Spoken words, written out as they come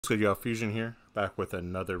good, y'all? Fuzion here, back with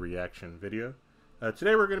another reaction video.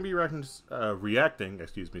 Today we're going to be reacting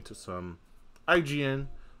to some IGN.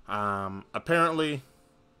 Apparently,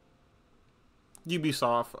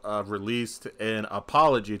 Ubisoft released an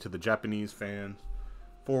apology to the Japanese fans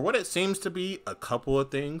for what it seems to be a couple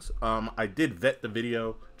of things. I did vet the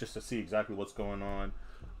video just to see exactly what's going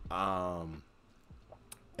on.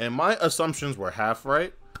 And my assumptions were half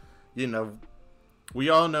right. You know, we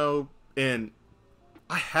all know, and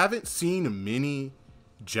I haven't seen many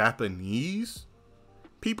Japanese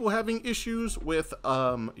people having issues with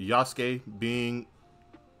Yasuke being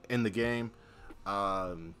in the game.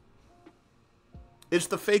 It's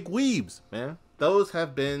the fake weebs, man. Those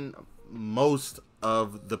have been most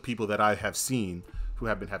of the people that I have seen who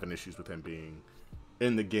have been having issues with him being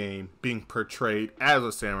in the game, being portrayed as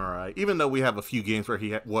a samurai, even though we have a few games where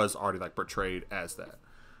he was already like portrayed as that.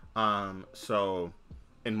 So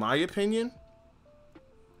in my opinion,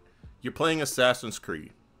 you're playing Assassin's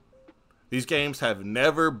Creed. These games have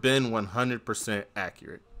never been 100%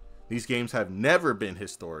 accurate. These games have never been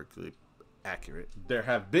historically accurate. There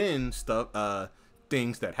have been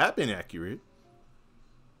things that have been accurate,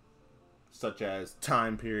 such as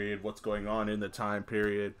time period, what's going on in the time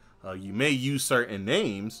period. You may use certain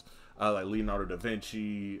names, like Leonardo da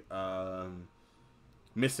Vinci,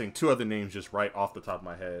 missing two other names just right off the top of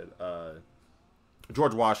my head.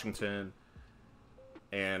 George Washington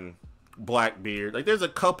and Blackbeard. Like, there's a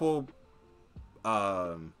couple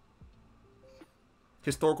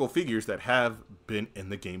historical figures that have been in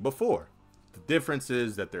the game before. The difference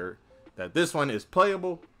is that this one is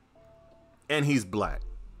playable and he's black.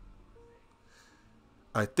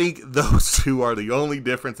 I think those two are the only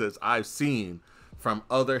differences I've seen from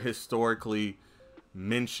other historically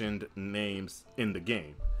mentioned names in the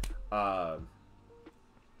game. And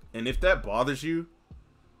if that bothers you,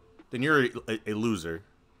 then you're a loser.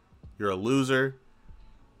 You're a loser.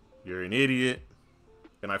 You're an idiot.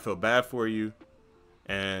 And I feel bad for you.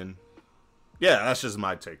 And yeah, that's just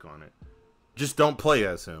my take on it. Just don't play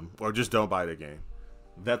as him, or just don't buy the game.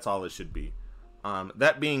 That's all it should be.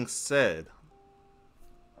 That being said,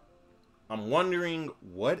 I'm wondering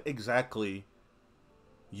what exactly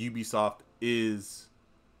Ubisoft is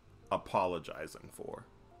apologizing for.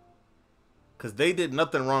 Because they did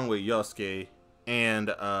nothing wrong with Yasuke, and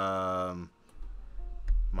for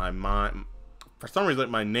some reason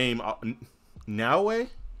my name, Naoe,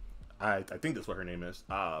 I think that's what her name is.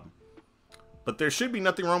 But there should be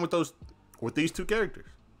nothing wrong with these two characters.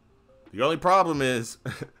 The only problem is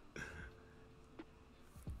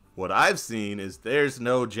what I've seen is there's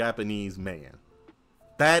no Japanese man.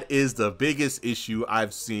 That is the biggest issue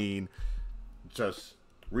I've seen. Just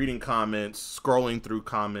reading comments, scrolling through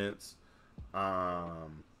comments,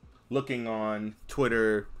 looking on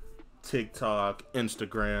Twitter, TikTok,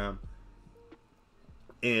 Instagram.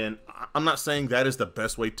 And I'm not saying that is the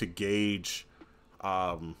best way to gauge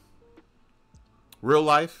real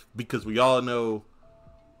life, because we all know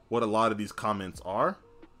what a lot of these comments are.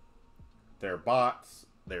 They're bots.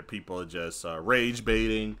 They're people just rage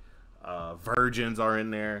baiting. Virgins are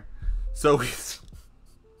in there. So it's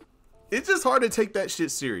just hard to take that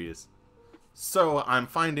shit serious. So I'm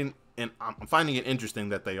finding it interesting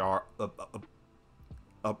that they are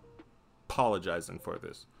apologizing for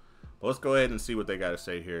this. But let's go ahead and see what they got to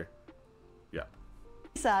say here. Yeah.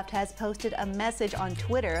 Ubisoft has posted a message on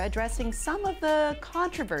Twitter addressing some of the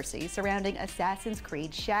controversy surrounding Assassin's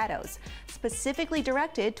Creed Shadows, specifically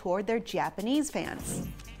directed toward their Japanese fans.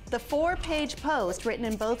 The 4-page post, written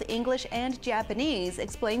in both English and Japanese,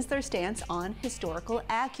 explains their stance on historical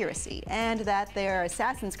accuracy and that their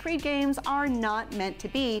Assassin's Creed games are not meant to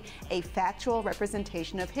be a factual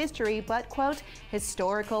representation of history, but, quote,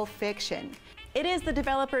 historical fiction. It is the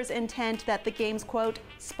developers' intent that the games, quote,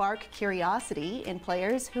 spark curiosity in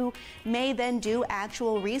players who may then do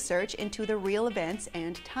actual research into the real events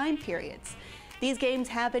and time periods. These games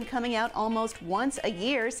have been coming out almost once a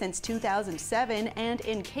year since 2007, and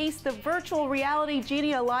in case the virtual reality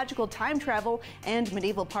genealogical time travel and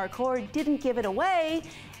medieval parkour didn't give it away,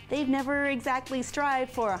 they've never exactly strived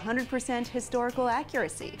for 100% historical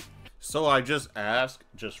accuracy. So I just asked,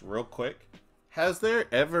 just real quick, has there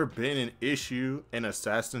ever been an issue in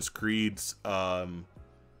Assassin's Creed's, I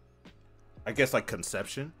guess, like,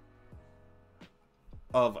 conception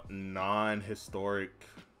of non-historic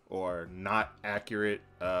or not accurate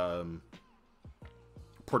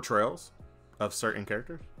portrayals of certain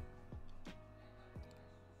characters?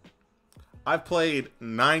 I've played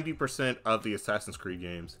 90% of the Assassin's Creed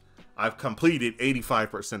games. I've completed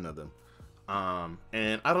 85% of them.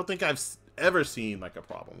 And I don't think I've ever seen like a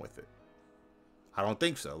problem with it. I don't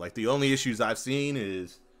think so. Like, the only issues I've seen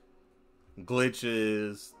is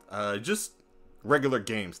glitches, just regular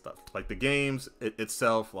game stuff. Like the games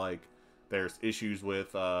itself, like there's issues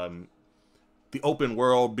with the open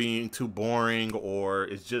world being too boring, or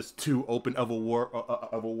it's just too open of a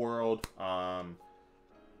world.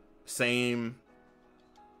 Same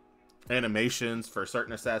animations for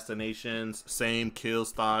certain assassinations, same kill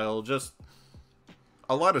style, just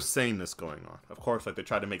a lot of sameness going on. Of course, like they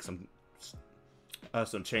tried to make some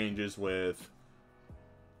changes with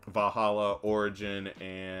Valhalla, Origin,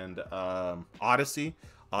 and Odyssey.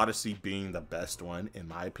 Odyssey being the best one in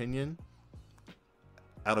my opinion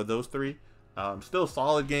out of those three. Still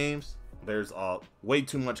solid games. There's way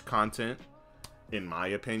too much content in my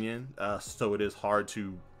opinion, so it is hard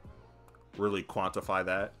to really quantify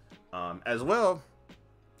that. As well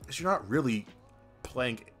as you're not really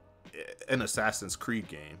playing an Assassin's Creed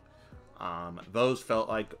game. Those felt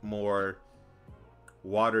like more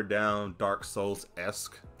watered down Dark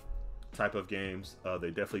Souls-esque type of games. They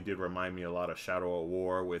definitely did remind me a lot of Shadow of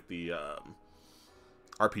War with the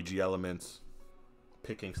RPG elements,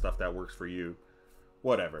 picking stuff that works for you,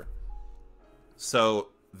 whatever. So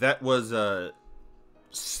that was a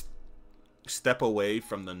step away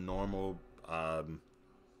from the normal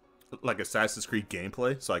like Assassin's Creed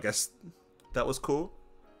gameplay, so I guess that was cool.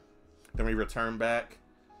 Then we return back.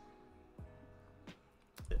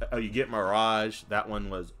 You get Mirage. That one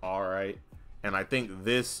was alright. And I think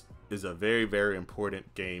this is a very, very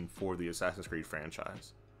important game for the Assassin's Creed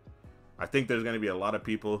franchise. I think there's going to be a lot of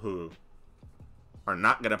people who are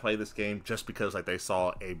not going to play this game just because like they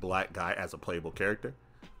saw a black guy as a playable character.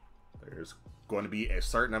 There's going to be a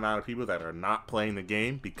certain amount of people that are not playing the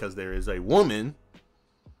game because there is a woman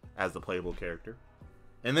as the playable character.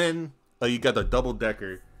 And then you got the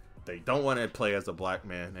double-decker. They don't want to play as a black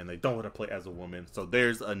man and they don't want to play as a woman. So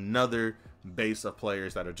there's another base of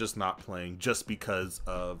players that are just not playing just because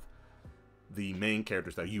of the main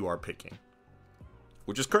characters that you are picking,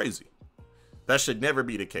 which is crazy. That should never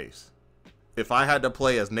be the case. If I had to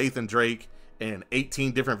play as Nathan Drake in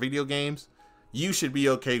 18 different video games, you should be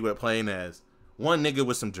okay with playing as one nigga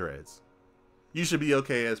with some dreads. You should be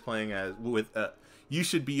okay as playing as you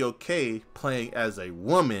should be okay playing as a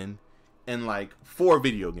woman in like 4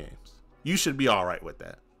 video games. You should be all right with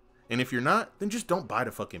that. And if you're not, then just don't buy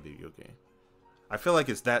the fucking video game. I feel like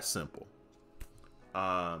it's that simple.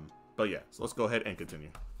 But yeah, so let's go ahead and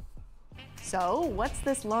continue. So, what's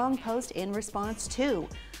this long post in response to?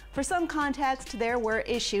 For some context, there were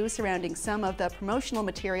issues surrounding some of the promotional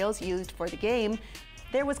materials used for the game.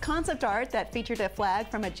 There was concept art that featured a flag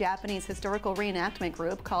from a Japanese historical reenactment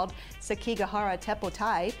group called Sekigahara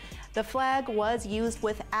Teppotai. The flag was used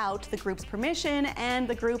without the group's permission, and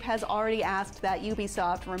the group has already asked that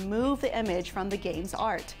Ubisoft remove the image from the game's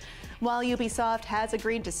art. While Ubisoft has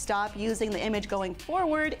agreed to stop using the image going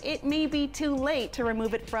forward, it may be too late to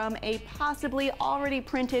remove it from a possibly already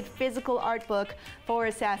printed physical art book for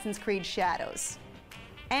Assassin's Creed Shadows.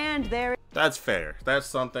 And that's fair. That's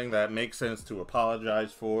something that makes sense to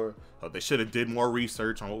apologize for. They should have did more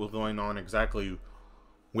research on what was going on exactly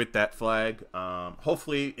with that flag.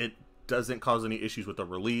 Hopefully it doesn't cause any issues with the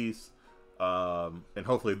release. And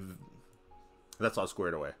hopefully that's all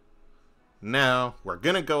squared away. Now we're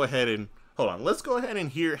going to go ahead and hold on. Let's go ahead and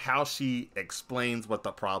hear how she explains what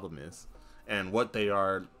the problem is and what they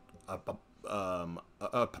are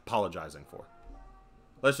apologizing for.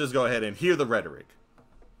 Let's just go ahead and hear the rhetoric.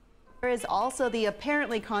 There is also the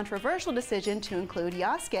apparently controversial decision to include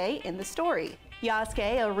Yasuke in the story.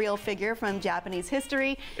 Yasuke, a real figure from Japanese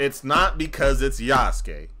history. It's not because it's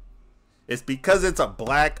Yasuke. It's because it's a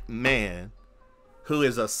black man who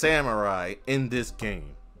is a samurai in this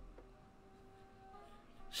game.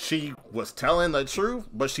 She was telling the truth,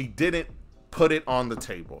 but she didn't put it on the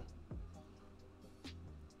table.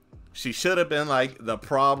 She should have been like, the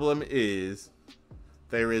problem is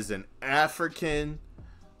there is an African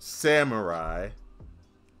samurai,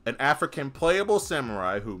 an African playable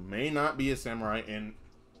samurai who may not be a samurai in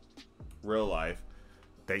real life.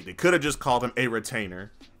 They could have just called him a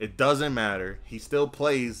retainer. It doesn't matter. He still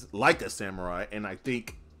plays like a samurai, and I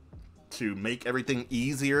think to make everything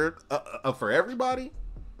easier for everybody,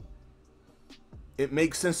 it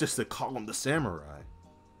makes sense just to call him the samurai.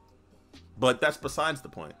 But that's besides the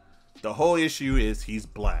point. The whole issue is he's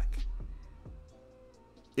black.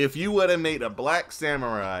 If you would have made a black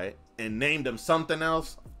samurai and named him something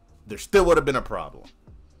else, there still would have been a problem.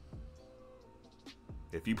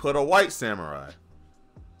 If you put a white samurai,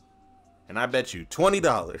 and I bet you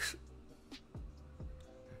 $20,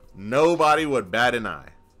 nobody would bat an eye.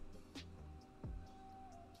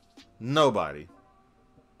 Nobody.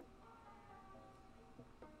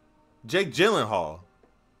 Jake Gyllenhaal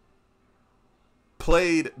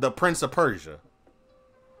played the Prince of Persia.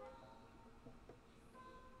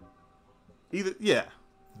 Yeah,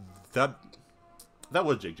 that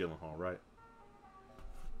was Jake Gyllenhaal, right?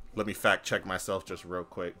 Let me fact check myself just real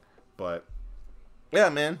quick. But yeah,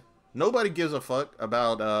 man, nobody gives a fuck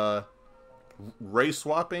about race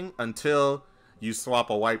swapping until you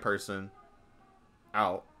swap a white person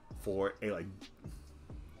out for a like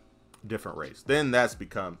different race. Then that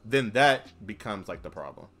becomes like the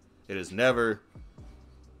problem. It is never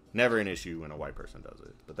an issue when a white person does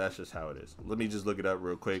it. But that's just how it is. Let me just look it up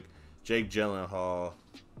real quick. Jake Gyllenhaal,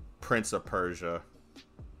 Prince of Persia.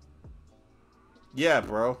 Yeah,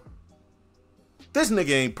 bro. This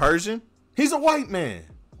nigga ain't Persian. He's a white man.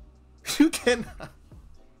 You cannot.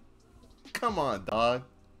 Come on, dog.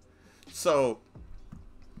 So,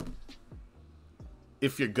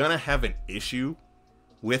 if you're gonna have an issue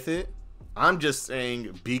with it, I'm just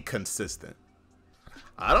saying be consistent.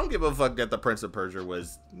 I don't give a fuck that the Prince of Persia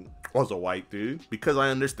was a white dude, because I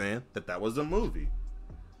understand that was a movie.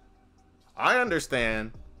 I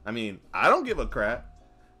understand. I mean, I don't give a crap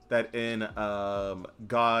that in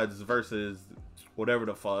Gods versus whatever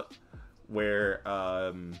the fuck, where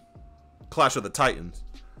Clash of the Titans,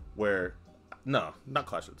 where no, not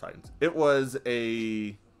Clash of the Titans. It was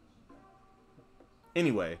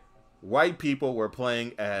anyway, white people were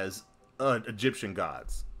playing as Egyptian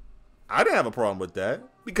gods. I didn't have a problem with that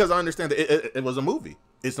because I understand that it was a movie.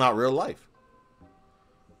 It's not real life.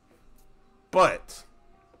 But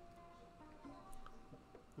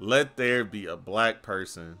let there be a black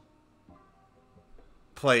person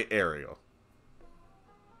play Ariel.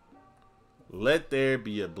 Let there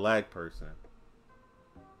be a black person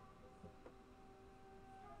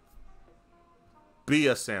be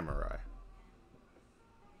a samurai.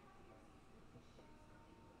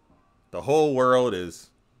 The whole world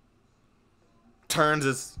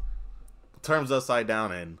turns upside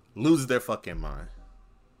down and loses their fucking mind.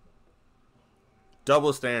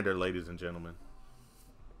 Double standard, ladies and gentlemen.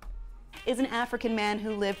 Is an African man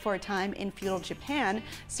who lived for a time in feudal Japan,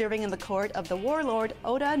 serving in the court of the warlord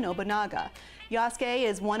Oda Nobunaga. Yasuke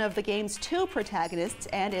is one of the game's 2 protagonists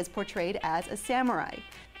and is portrayed as a samurai.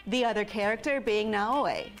 The other character being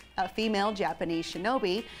Naoe, a female Japanese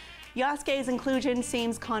shinobi. Yasuke's inclusion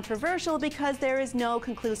seems controversial because there is no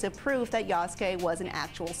conclusive proof that Yasuke was an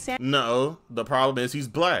actual samurai. No, the problem is he's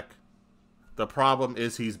black. The problem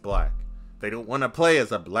is he's black. They don't want to play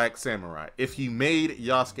as a black samurai. If he made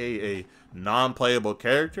Yasuke a non-playable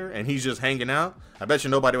character and he's just hanging out, I bet you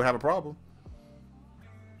nobody would have a problem.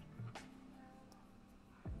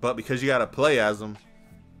 But because you got to play as him,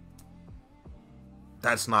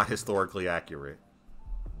 that's not historically accurate.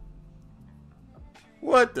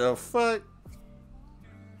 What the fuck?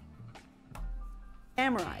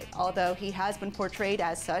 Samurai, although he has been portrayed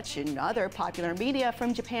as such in other popular media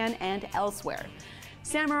from Japan and elsewhere.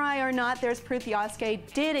 Samurai or not, there's proof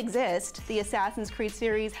Yasuke did exist. The Assassin's Creed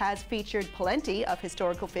series has featured plenty of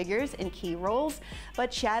historical figures in key roles,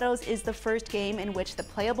 but Shadows is the first game in which the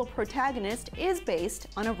playable protagonist is based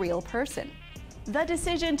on a real person. The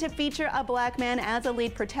decision to feature a black man as a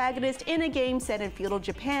lead protagonist in a game set in feudal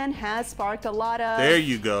Japan has sparked a lot of... There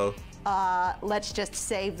you go. Let's just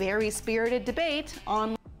say very spirited debate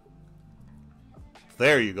on...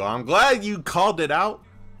 There you go. I'm glad you called it out,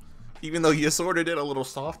 even though you sort of did a little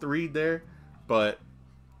soft read there, but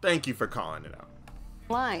thank you for calling it out.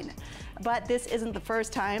 Line. But this isn't the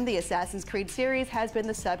first time the Assassin's Creed series has been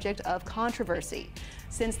the subject of controversy.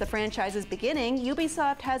 Since the franchise's beginning,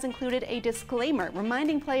 Ubisoft has included a disclaimer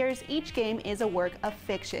reminding players each game is a work of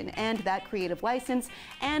fiction and that creative license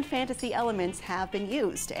and fantasy elements have been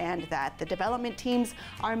used, and that the development teams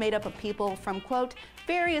are made up of people from, quote,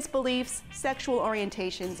 various beliefs, sexual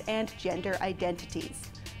orientations, and gender identities.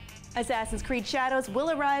 Assassin's Creed Shadows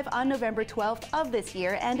will arrive on November 12th of this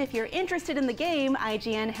year, and if you're interested in the game,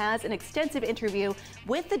 IGN has an extensive interview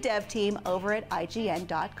with the dev team over at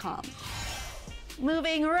IGN.com.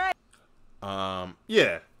 Moving right.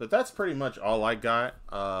 Yeah, but that's pretty much all I got.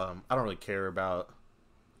 I don't really care about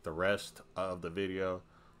the rest of the video.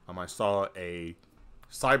 I saw a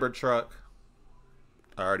Cybertruck.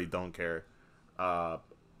 I already don't care.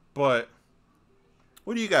 But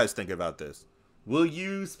what do you guys think about this? Will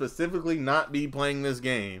you specifically not be playing this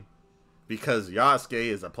game because Yasuke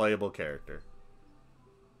is a playable character?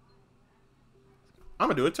 I'm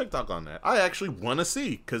going to do a TikTok on that. I actually want to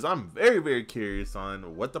see, because I'm very, very curious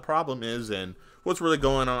on what the problem is and what's really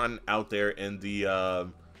going on out there in the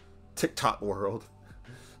TikTok world.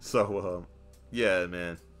 So, yeah,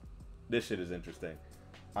 man. This shit is interesting.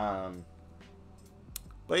 But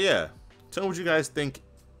yeah, tell me what you guys think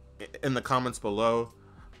in the comments below.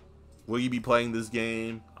 Will you be playing this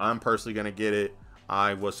game? I'm personally gonna get it.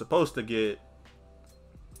 I was supposed to get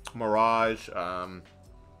Mirage.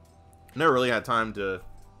 Never really had time to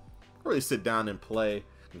really sit down and play.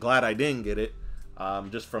 I'm glad I didn't get it.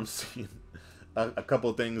 Just from seeing a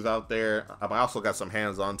couple things out there. I also got some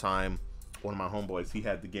hands-on time. One of my homeboys, he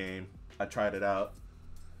had the game. I tried it out.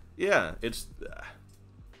 Yeah, it's...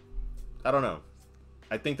 I don't know.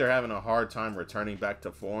 I think they're having a hard time returning back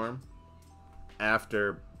to form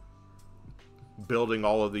after building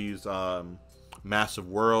all of these massive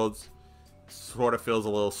worlds. Sort of feels a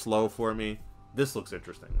little slow for me. This looks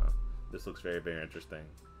interesting, though. This looks very, very interesting.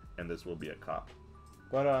 And this will be a cop.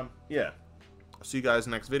 But, yeah. I'll see you guys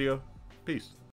next video. Peace.